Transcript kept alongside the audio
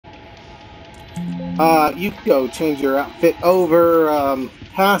You go change your outfit over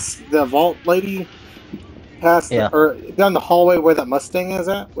past the vault lady, past the Yeah. or down the hallway where that Mustang is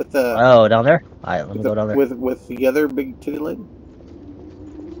at Oh, down there? Alright, let me go down there. with the other big titty lady.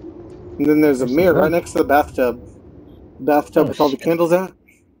 And then there's a There's some mirror right room. next to the bathtub. Bathtub Oh with all the shit. candles at.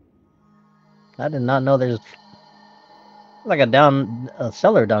 I did not know there's like a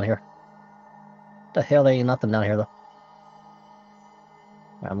cellar down here. What the hell, there ain't nothing down here though.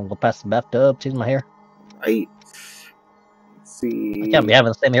 I'm gonna go past the bathtub, change my hair. Right. Let's I can't be see. having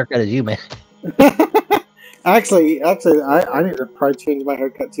the same haircut as you, man. actually, I need to probably change my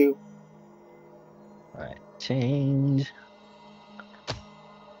haircut too. Alright, change.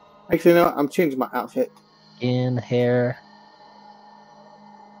 Actually, no, I'm changing my outfit. In hair.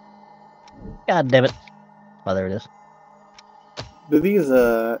 God damn it. Oh, there it is. Do these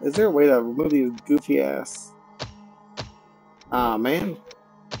is there a way to remove these goofy ass? Ah man,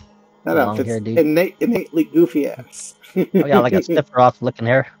 that Long outfit's hair, dude. innately goofy ass. Oh, yeah, like a Sephiroth looking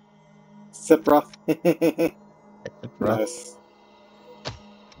hair. Sephiroth. Sephiroth. Nice.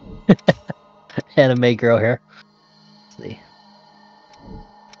 Anime girl hair. Let's see.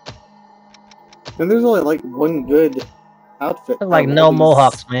 And there's only like one good outfit There's out like of all no these.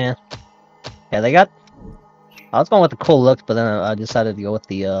 mohawks, man. Yeah, they got. I was going with the cool looks, but then I decided to go with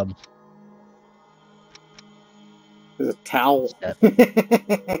the There's a what's towel. that?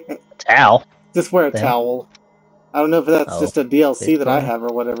 Towel. Just wear a The hell? towel. I don't know if that's Oh, just a face DLC that I color, have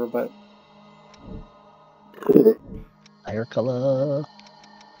or whatever, but hair color.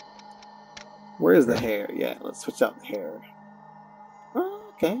 where is the Sure. hair? Yeah, let's switch out the hair. Oh,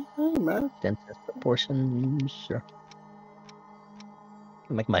 okay, I ain't mad. Dentist proportions. Sure.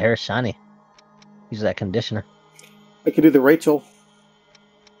 Make my hair shiny. Use that conditioner. I could do the Rachel.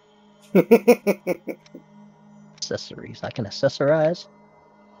 Accessories. I can accessorize.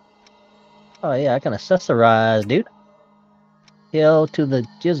 Oh yeah, I can accessorize, dude. Hell to the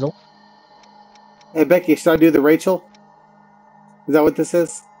jizzle. Hey Becky, should I do the Rachel? Is that what this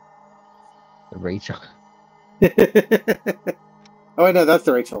is? The Rachel. Oh wait, no, that's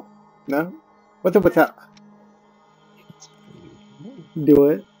the Rachel. No? What the without? Do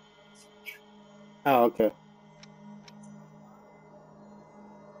it. Oh, okay.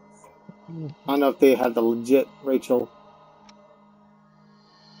 I don't know if they have the legit Rachel.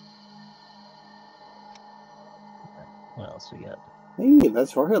 What else we got? Hey,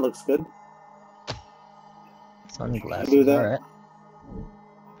 that's her hair looks good. I do Sunglasses. All that. right.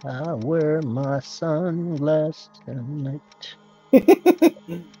 I wear my sunglasses at night.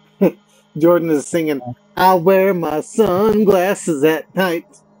 Jordan is singing, I wear my sunglasses at night.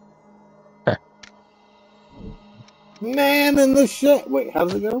 Man in the shade. Wait, how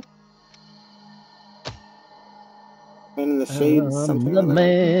does it go? Man in the shade, something I'm the or other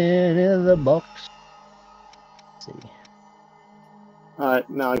like that. man in the box. Let's see. Alright,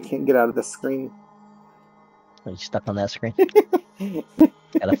 now I can't get out of the screen. Are you stuck on that screen?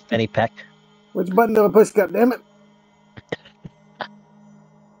 Got a fanny pack. Which button do I push, goddammit?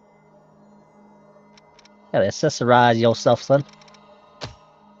 Gotta accessorize yourself, son.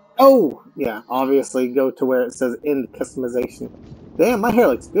 Oh! Yeah, obviously go to where it says end customization. Damn, my hair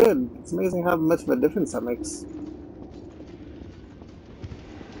looks good. It's amazing how much of a difference that makes.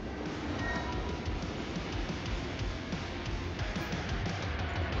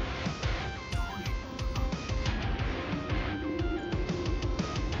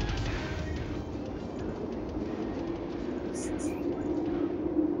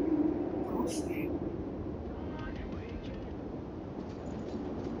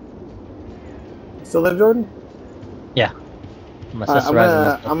 Still there, Jordan? Yeah. I'm Alright, accessorizing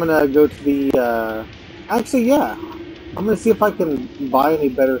myself. I'm gonna go to the actually yeah. I'm gonna see if I can buy any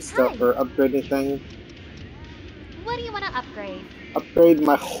better stuff Hi. or upgrade anything. What do you want to upgrade? Upgrade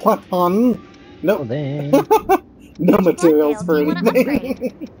my weapon. Oh, Nope. dang. No Which materials blood for veil do you wanna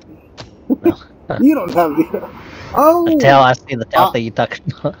anything. No. You don't have the. Oh! The tail, I see the tail thing you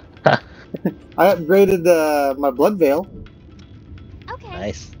talking about. I upgraded my blood veil. Okay.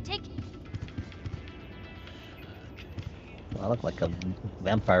 Nice. Take. Well, I look like a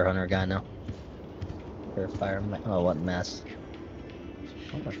vampire hunter guy now. Or fire. Oh, what mask?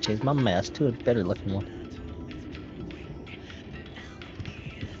 I'm gonna change my mask to a better looking one.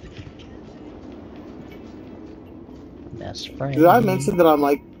 Mask frame. Did I mention that I'm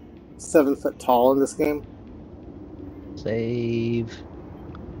like 7 foot tall in this game? Save.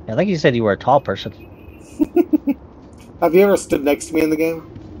 I think you said you were a tall person. Have you ever stood next to me in the game?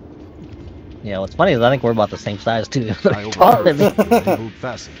 Yeah, what's funny is I think we're about the same size too. I overheard you hold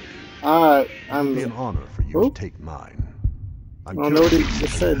fastened. Alright, It would be an honor for you to take mine. I don't know what he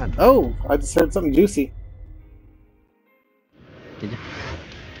just said. Oh, I just heard something juicy. Did you?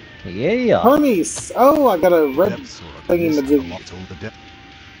 Yeah. Hermes! Oh, I got a red thingy-majig.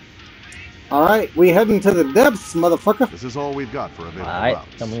 Alright, we heading to the depths, motherfucker. This is all we've got for available Alright,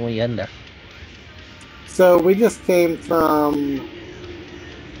 routes. tell me when you end there. So, we just came from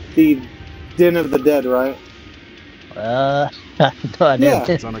the Den of the Dead, right? No, I Yeah.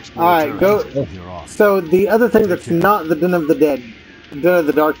 didn't. Alright, go. So, the other thing that's not the Den of the Dead, Den of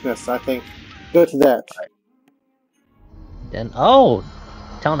the Darkness, I think. Go to that. Then, oh,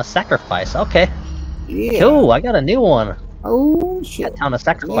 Town of Sacrifice. Okay. Yeah. Cool, I got a new one. Oh, shit. Got Town of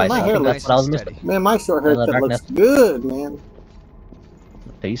Sacrifice. Man, my I hair think looks that's what I was missing. Man, my short Town of haircut looks Darkness. good, man.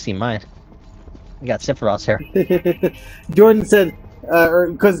 So you see mine. You got Sephiroth's hair. Jordan said,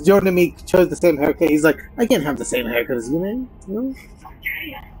 because Jordan and me chose the same haircut, he's like, I can't have the same haircut as you, man. No.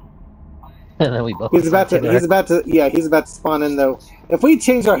 And then we both. He's about to spawn in though. If we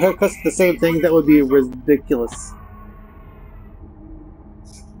change our haircuts to the same thing, that would be ridiculous.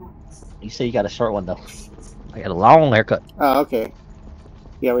 You say you got a short one though. I got a long haircut. Oh, okay.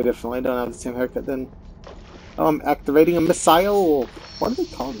 Yeah, we definitely don't have the same haircut then. Oh, I'm activating a missile. What do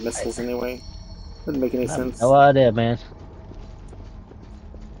they call missiles anyway? Doesn't make any sense. No idea, man.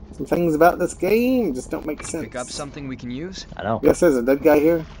 Some things about this game just don't make sense. Pick up something we can use? I know. Guess there's a dead guy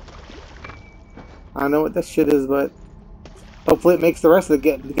here. I don't know what this shit is, but hopefully it makes the rest of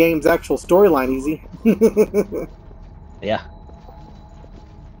the game's actual storyline easy. Yeah.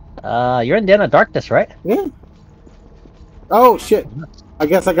 You're in Den of Darkness, right? Yeah. Oh shit! I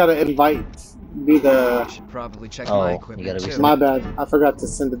guess I gotta invite. Do I the. should probably check Oh, my you equipment gotta too. reset. My bad. I forgot to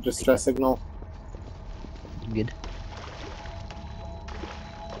send a distress signal. Good.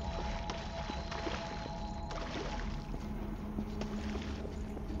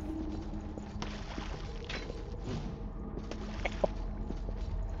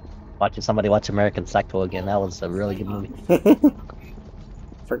 Watching somebody watch American Psycho again. That was a really good movie.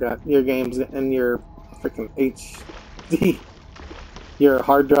 Forgot your game's and your freaking HD. Your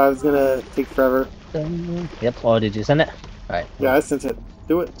hard drive's gonna take forever. Yep. Oh, did you send it? Alright. Yeah, I sent it.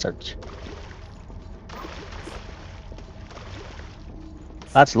 Do it. Search.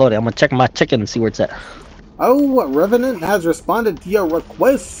 That's loaded. I'm gonna check my chicken and see where it's at. Oh, Revenant has responded to your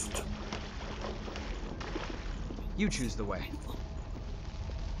request. You choose the way.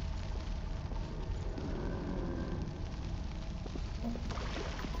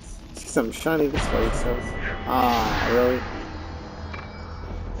 See something shiny this way, so. Ah, really?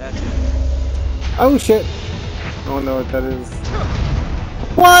 That's it. Oh shit! I don't know what that is.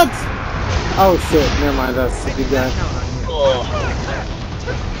 What? Oh shit! Never mind. That's a good guy. Oh.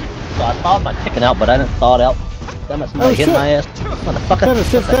 So I thawed my chicken out, but I didn't thaw it out. Damn it! Somebody hit shit. my ass. Motherfucker. Kind of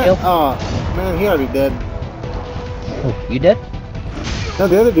shift What's that. kill? Oh man, he already dead. Oh, you dead? No,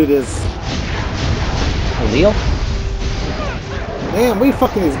 the other dude is. Oh, Leo? Man, we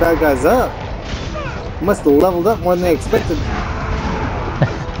fucking these bad guys up. Must have leveled up more than they expected.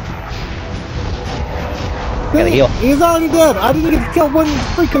 Gotta heal. He's already dead. I didn't get to kill one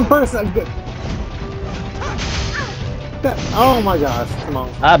freaking person. Oh my gosh! Come on.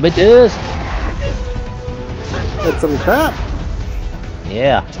 Ah, bitches! That's some crap.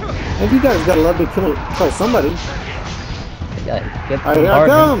 Yeah. And you guys gotta love to kill somebody. Get Alright, here I hard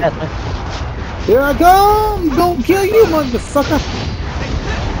come. and fast, man. Here I come! Don't kill you, motherfucker!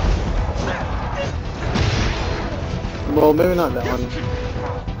 Well, maybe not that one.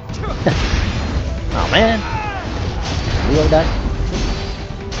 Oh man. Leo died.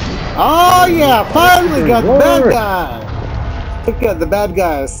 Oh yeah! Finally got the bad Lord. guy! Took out the bad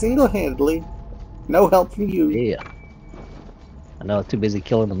guy single-handedly. No help from you. Yeah. I know, too busy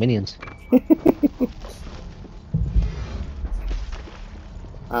killing the minions.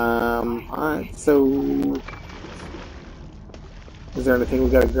 Alright, so... Is there anything we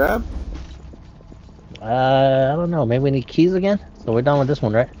gotta grab? I don't know. Maybe we need keys again? So we're done with this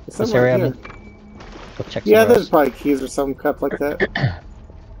one, right? This Somewhere area, I here. mean. Go check Yeah, somewhere there's else. probably keys or some crap like that.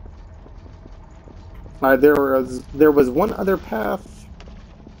 Alright, there was one other path.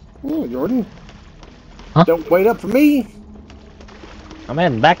 Oh, Jordan. Huh? Don't wait up for me! Oh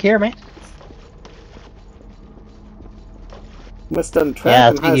man, back here, man. Must done track Yeah,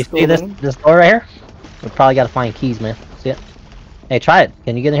 in see, high you school, see this man. this door right here? We probably gotta find keys, man. See it? Hey, try it.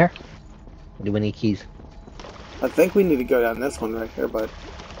 Can you get in here? Or do we need keys? I think we need to go down this one right here, but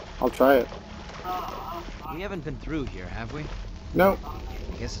I'll try it. We haven't been through here, have we? No.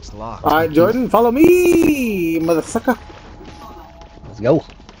 I guess it's locked. Alright, Jordan, follow me, motherfucker. Let's go.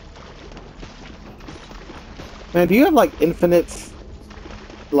 Man, do you have like infinite,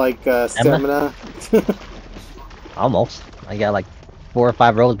 like, stamina? Almost. I got like 4 or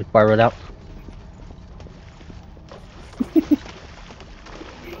 5 rolls before I run out.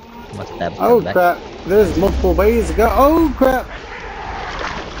 Oh crap! There's multiple ways to go. Oh crap!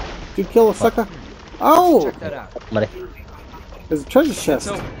 Did you kill a sucker? Oh! Check that out. Buddy. There's a treasure chest.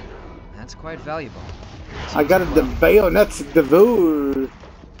 So, that's quite valuable. I got the bayonets devour.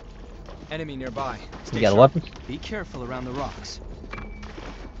 Enemy nearby. Stay You got a sharp. weapon? Be careful around the rocks.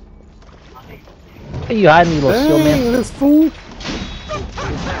 Are you hiding, you little shield Dang, man? this fool!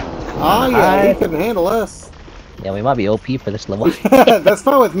 Oh yeah, he couldn't handle us. Yeah, we might be OP for this level. That's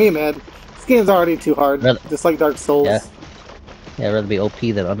fine with me, man. This game's already too hard, Really? just like Dark Souls. Yeah. Yeah, I'd rather be OP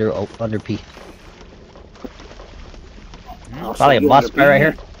than under P. I'll Probably a show you boss under fight right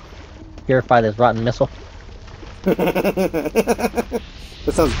P. here. Purify this rotten missile. That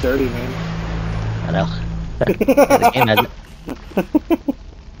sounds dirty, man. I know. Yeah, the game has it.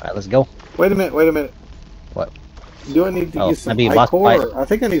 Alright, let's go. Wait a minute, wait a minute. What? Do I need to use some maybe a boss fight. iCore? I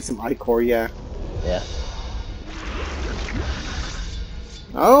think I need some iCore, yeah. Yeah.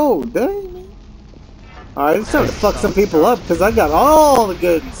 Oh, dang, man. Alright, it's time to fuck some people up, because I got all the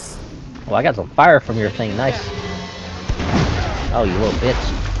goods. Well, I got some fire from your thing. Nice. Oh, you little bitch.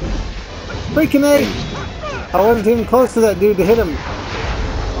 Freaking A! I wasn't even close to that dude to hit him.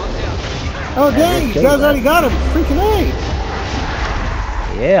 Oh, dang, you guys already got him. Freaking A!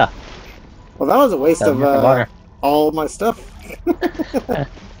 Yeah. Well, that was a waste of all my stuff.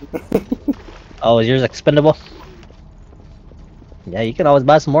 Oh, is yours expendable? Yeah, you can always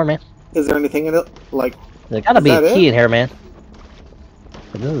buy some more, man. Is there anything in it? Like, There gotta is be a that key it? in here, man.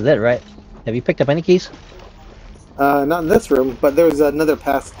 But this is it, right? Have you picked up any keys? not in this room, but there's another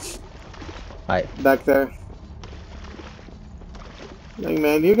passage Alright. back there. Like,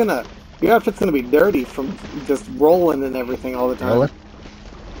 man, your outfit's gonna be dirty from just rolling and everything all the time. Rolling.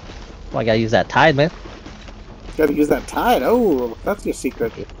 Well, I gotta use that tide, man. Gotta use that tide. Oh, that's your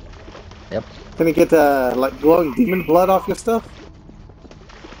secret. Yep. Can you get like glowing demon blood off your stuff?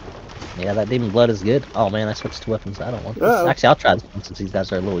 Yeah, that demon blood is good. Oh man, I switched to weapons. I don't want this. Uh-oh. Actually, I'll try this one since these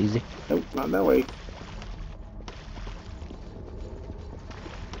guys are a little easy. Nope, not that way.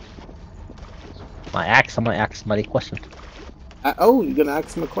 My axe, I'm gonna ask somebody a question. Oh, you're gonna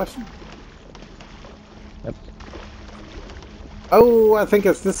ask him a question? Yep. Oh, I think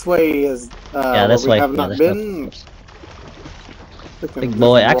it's this way. Is Yeah, this where we way. have Yeah, not there's been. no- Freaking Big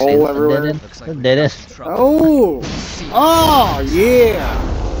boy, just actually, roll it everywhere. didn't. Looks like It we didn't. got some trouble. Oh! Oh, yeah!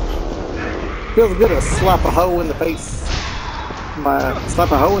 Feels good to slap a hoe in the face.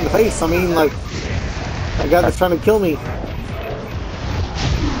 Slap a hoe in the face, I mean, like, a guy that's trying to kill me.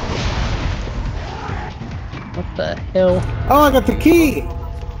 What the hell? Oh, I got the key!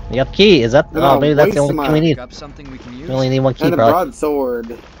 You got the key. Is that? And Oh, I'll maybe that's the waste only key we need. Pick up something we can use. We only need one key, And a probably.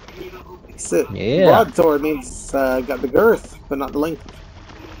 broadsword. Yeah. Broadsword means got the girth, but not the length.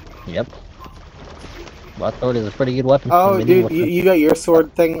 Yep. Broadsword is a pretty good weapon. Oh, Mini dude, weapon. you got your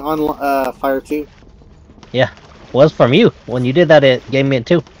sword thing on fire too? Yeah. Was from you. When you did that, it gave me it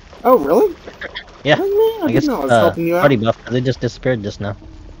too. Oh, really? Yeah. Oh, man, I guess didn't know I was helping you out. party buff, because it just disappeared just now.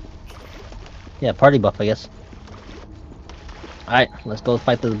 Yeah, party buff, I guess. Alright, let's go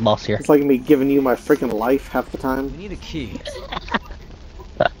fight this boss here. It's like me giving you my freaking life half the time. We need a key.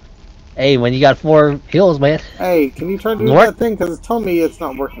 Hey, when you got 4 heals, man. Hey, can you try to do What? that thing? Because it's telling me it's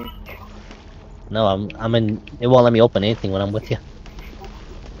not working. No, I'm in. It won't let me open anything when I'm with you.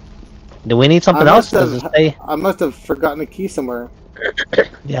 Do we need something else? Does it say? I must have forgotten a key somewhere.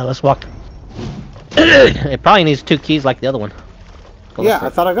 Yeah, let's walk. It probably needs 2 keys like the other one. Go Yeah, look for I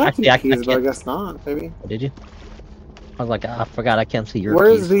it. thought I got Actually, 2 I keys, but I can't- guess not, maybe. Did you? I was like, I forgot. I can't see your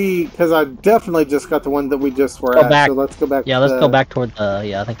Where's keys. the... Because I definitely just got the one that we just were Go at, back. so let's go back Yeah, to let's the... go back toward the.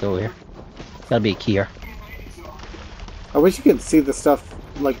 Yeah, I think they're over here. Gotta be a key here. I wish you could see the stuff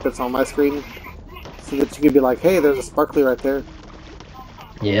like that's on my screen. So that you could be like, hey, there's a sparkly right there.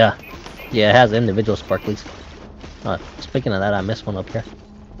 Yeah. Yeah, it has individual sparklies. Speaking of that, I missed one up here.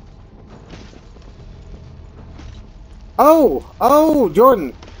 Oh! Oh,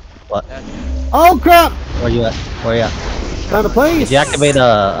 Jordan! What? Oh, crap! Where you at? Where you at? Found a place! Did you activate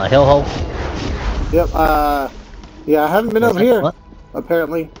a hill hole? Yep, yeah, I haven't been What's over that? here, What?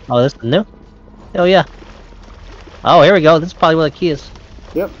 apparently. Oh, this is new? Hell yeah. Oh, here we go. This is probably where the key is.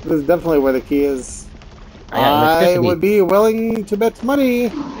 Yep, this is definitely where the key is. I got I electricity. would be willing to bet money.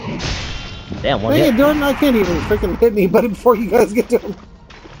 Damn, one Dang hit. it, Jordan, I can't even freaking hit anybody before you guys get to him.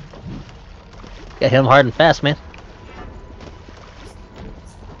 Got him hard and fast, man.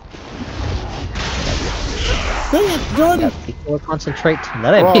 Dang it, Jordan! Got people to concentrate.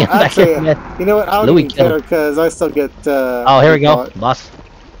 That ain't Well, me. I'm back actually, here, man. you know what, I don't Louis even killed care, him. because I still get, Oh, here we what do you call go. it? Boss.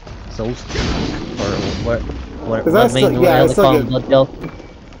 Souls. Or What, 'Cause I blood veins, still- or yeah, I whatever they still call get- them, blood gels.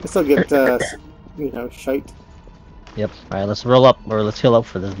 I still get, you know, shite. Yep. Alright, let's roll up, or let's heal up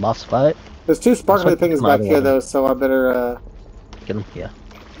for this boss fight. There's two sparkly Let's look at things my back other here, one. though, so I better, Get him, yeah.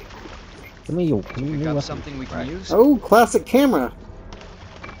 Give me your Pick up weapon. something we can Right. use. Oh, classic camera.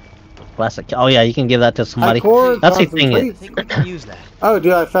 Classic. Oh yeah, you can give that to somebody. Core, That's the thing. I think we can use that. Oh,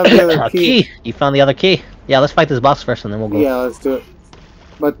 dude, I found the other A key. key. You found the other key. Yeah, let's fight this boss first, and then we'll go. Yeah, let's do it.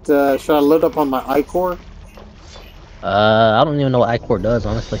 But, should I load up on my I-Core? I don't even know what I-Core does,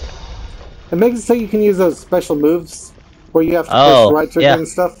 honestly. It makes it so you can use those special moves where you have to Oh, push the right trigger yeah. and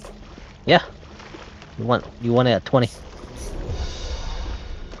stuff. Yeah. You want it at 20.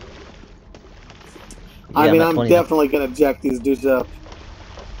 I Yeah, mean, at I'm 20 now. definitely gonna jack these dudes up.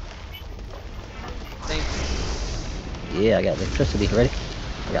 Thank you. Yeah, I got electricity. Ready?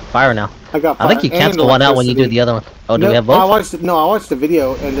 I got fire now. I got. I think you fire cancel and one out when you do electricity. the other one. Oh, do No, we have I both? watched it. No, I watched the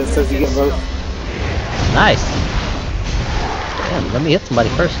video and it says you get both. Nice. Damn, let me hit somebody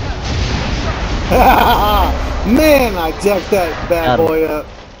first. Man, I jacked that bad Got him. boy up.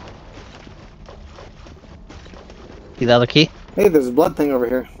 See the other key? Hey, there's a blood thing over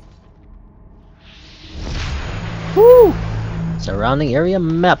here. Woo! Surrounding area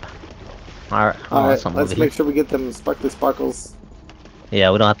map. Alright, Alright, something let's over make here. sure we get them sparkly sparkles.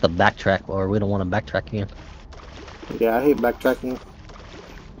 Yeah, we don't have to backtrack, or we don't want to backtrack again. Yeah, I hate backtracking.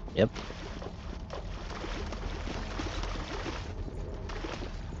 Yep.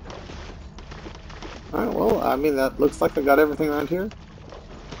 Alright, well, I mean, that looks like I got everything around here.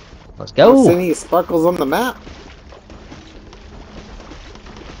 Let's Don't see go! any sparkles on the map.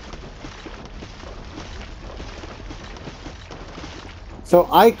 So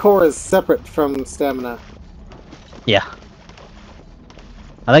I-Core is separate from stamina. Yeah.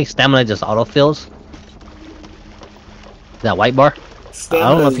 I think stamina just autofills. That white bar? I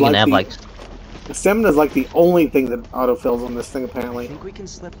don't know if you can have like... Stamina is like the only thing that autofills on this thing, I apparently. think we can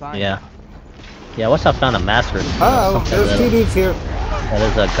slip by. Yeah. Yeah, once I found a master. Uh-oh, there's two dudes here, That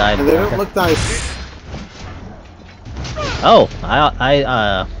is a guy. and they don't look nice. Oh,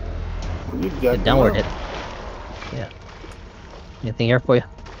 You the jacked downward them hit. up. Yeah. Anything here for you?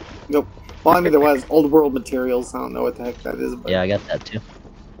 Nope. Well, I mean, there was old world materials. I don't know what the heck that is, but Yeah, I got that too.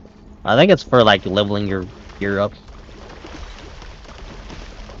 I think it's for like leveling your gear up.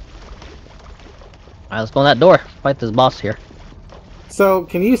 Alright, let's go in that door. Fight this boss here. So,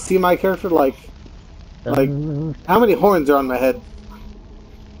 can you see my character? Like, how many horns are on my head?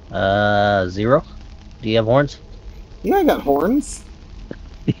 0. Do you have horns? Yeah, I got horns.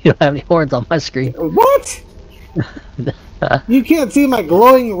 You don't have any horns on my screen. What? You can't see my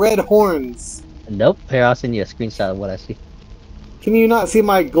glowing red horns. Nope. Here, I'll send you a screenshot of what I see. Can you not see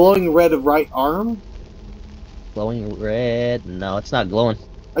my glowing red right arm? Glowing red. No, it's not glowing.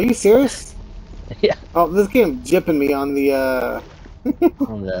 Are you serious? Yeah. Oh, this game's jipping me on the,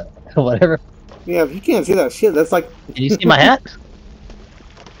 On the whatever. Yeah, if you can't see that shit, that's like... Can you see my hat?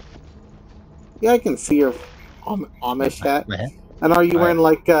 Yeah, I can see your Amish hat. My hat. And are you Alright. wearing,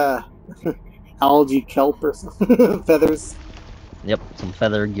 like, algae kelp or something? Feathers? Yep, some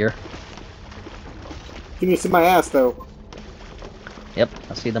feather gear. Can you see my ass, though? Yep,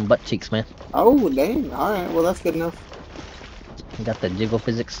 I see them butt cheeks, man. Oh, dang. Alright, well, that's good enough. I got the jiggle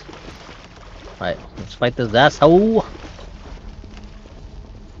physics. Alright, let's fight this asshole.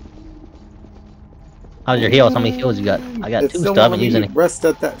 How's your heals? How many heals you got? I got It's 2, still still haven't wanting used me any. to rest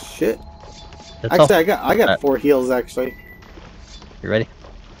at that shit. That's Actually, all. I got Alright. 4 heals, actually. You ready?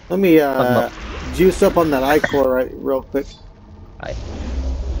 Let me, up. juice up on that I-Core real quick. Alright.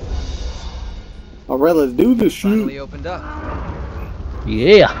 Alright, let's do this shit. Finally opened up.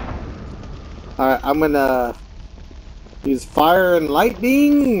 Yeah! Alright, I'm gonna use fire and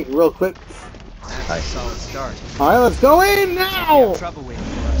lightning real quick. That's Nice. a solid start. Alright, let's go in We now! have trouble waiting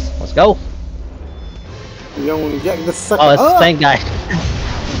for us. Let's go! We're gonna inject this sucker Oh, it's the up. same guy.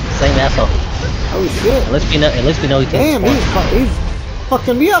 Same asshole. Oh shit. At least we know he can Damn, spawn. he's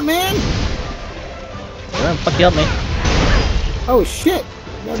fucking me up, man! We're gonna fuck you up, man. Oh shit!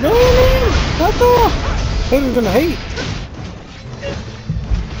 No, man! Back off! Haters gonna hate.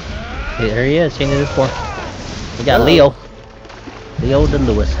 Here he is, changing his form. We got Oh. Leo. Leo the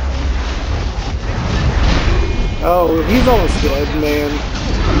Lewis. Oh, he's almost dead, man.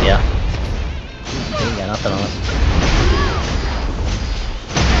 Yeah. He ain't got nothing on us.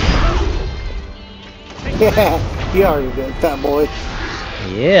 Yeah, he already did, fat boy.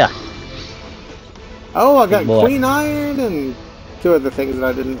 Yeah. Oh, I got Good boy. Queen Iron and 2 other things that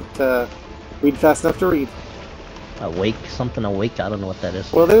I didn't read fast enough to read. Awake, something awake. I don't know what that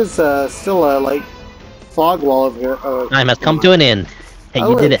is. Well, there's still a fog wall over here. Time has come to an end. Hey,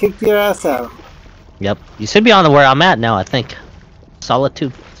 Oh, you did it it. kicked your ass out. Yep. You should be on the where I'm at now, I think.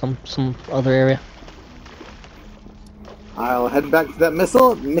 Solitude, some other area. I'll head back to that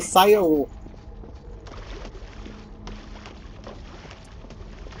missile.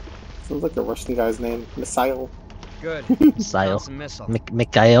 Sounds like a Russian guy's name. Missile. Good. Missile. Found some missile.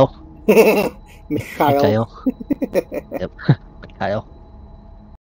 Mikhail. Mikhail. Mikhail. Yep. Mikhail.